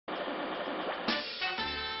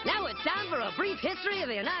time for a brief history of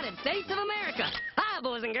the United States of America. Hi,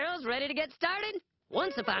 boys and girls, ready to get started?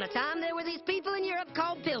 Once upon a time, there were these people in Europe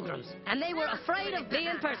called pilgrims, and they were afraid of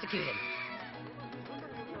being persecuted.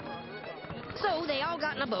 So they all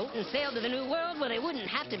got in a boat and sailed to the New World where they wouldn't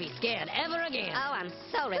have to be scared ever again. Oh, I'm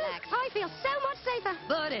so relaxed. I feel so much safer.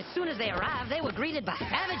 But as soon as they arrived, they were greeted by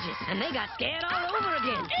savages, and they got scared all over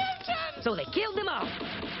again. So they killed them all.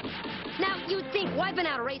 Now, you'd think wiping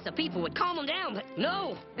out a race of people would calm them down, but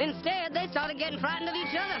no. Instead, they started getting frightened of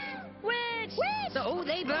each other. Witch! So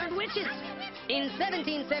they burned witches. In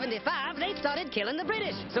 1775, they started killing the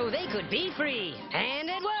British so they could be free. And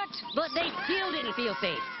it worked, but they still didn't feel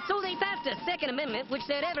safe. So they passed a Second Amendment which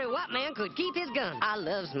said every white man could keep his gun. I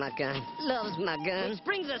loves my gun. Loves my gun. Which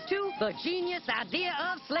brings us to the genius idea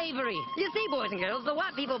of slavery. You see, boys and girls, the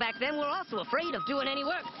white people back then were also afraid of doing any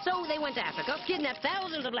work. So they went to Africa, kidnapped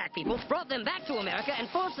thousands of black people, brought them back to America, and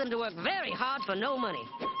forced them to work very hard for no money.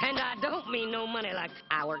 And I don't mean no money like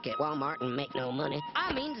I work at Walmart and make no money.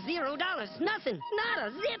 I mean $0. Nothing. Not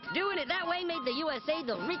a zip. Doing it that way made the USA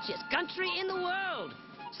the richest country in the world.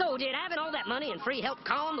 So did having all that money and free help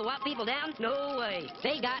calm the white people down? No way.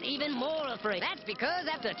 They got even more afraid. That's because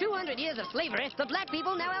after 200 years of slavery, the black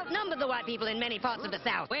people now outnumbered the white people in many parts of the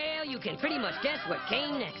South. Well, you can pretty much guess what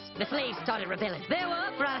came next. The slaves started rebelling. There were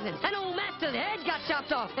uprisings. An old master's head got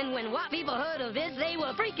chopped off. And when white people heard of this, they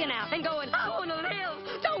were freaking out and going, I want to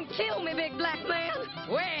live. Don't kill me, big black man.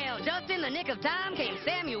 Well, just in the nick of time came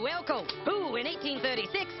Samuel Colt, who in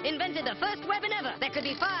 1836 invented the first weapon ever that could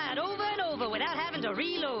be fired over and over without having to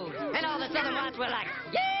reload. And all the Southern whites were like,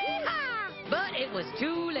 yeehaw! But it was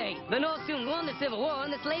too late. The North soon won the Civil War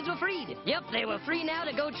and the slaves were freed. Yep, they were free now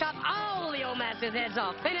to go chop all the old masters' heads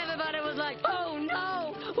off. And everybody was like, oh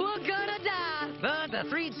no, we're gonna die. But the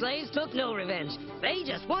freed slaves took no revenge. They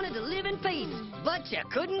just wanted to live in peace. But you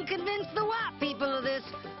couldn't convince the white people of this.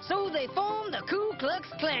 So they formed the Ku Klux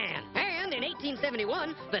Klan. And in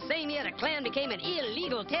 1871, the same year the Klan became an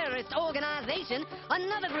illegal terrorist organization,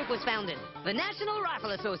 another group was founded, the National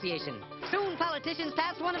Rifle Association. Soon politicians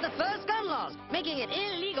passed one of the first gun laws, making it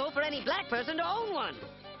illegal for any black person to own one.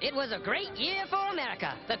 It was a great year for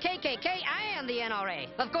America, the KKK and the NRA.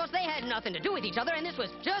 Of course, they had nothing to do with each other, and this was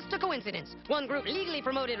just a coincidence. One group legally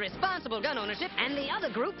promoted responsible gun ownership, and the other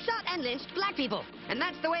group shot and lynched black people. And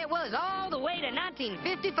that's the way it was all the way to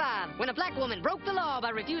 1955, when a black woman broke the law by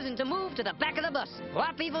refusing to move to the back of the bus.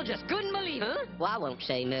 White people just couldn't believe it. Well, I won't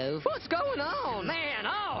say move. What's going on? Man,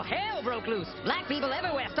 all hell broke loose. Black people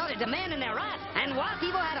everywhere started demanding their rights, and white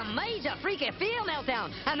people had a major freaky fear meltdown,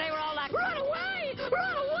 and they were all like, run away!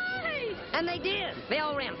 Run away! And they did. They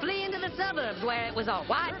all ran fleeing to the suburbs where it was all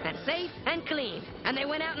white and safe and clean. And they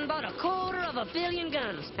went out and bought 250 million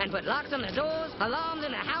guns and put locks on the doors, alarms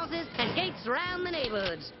in the houses, and gates around the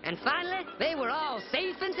neighborhoods. And finally, they were all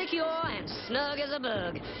safe and secure and snug as a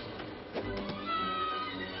bug.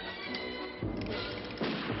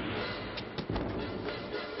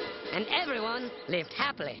 And everyone lived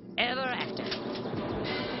happily ever after.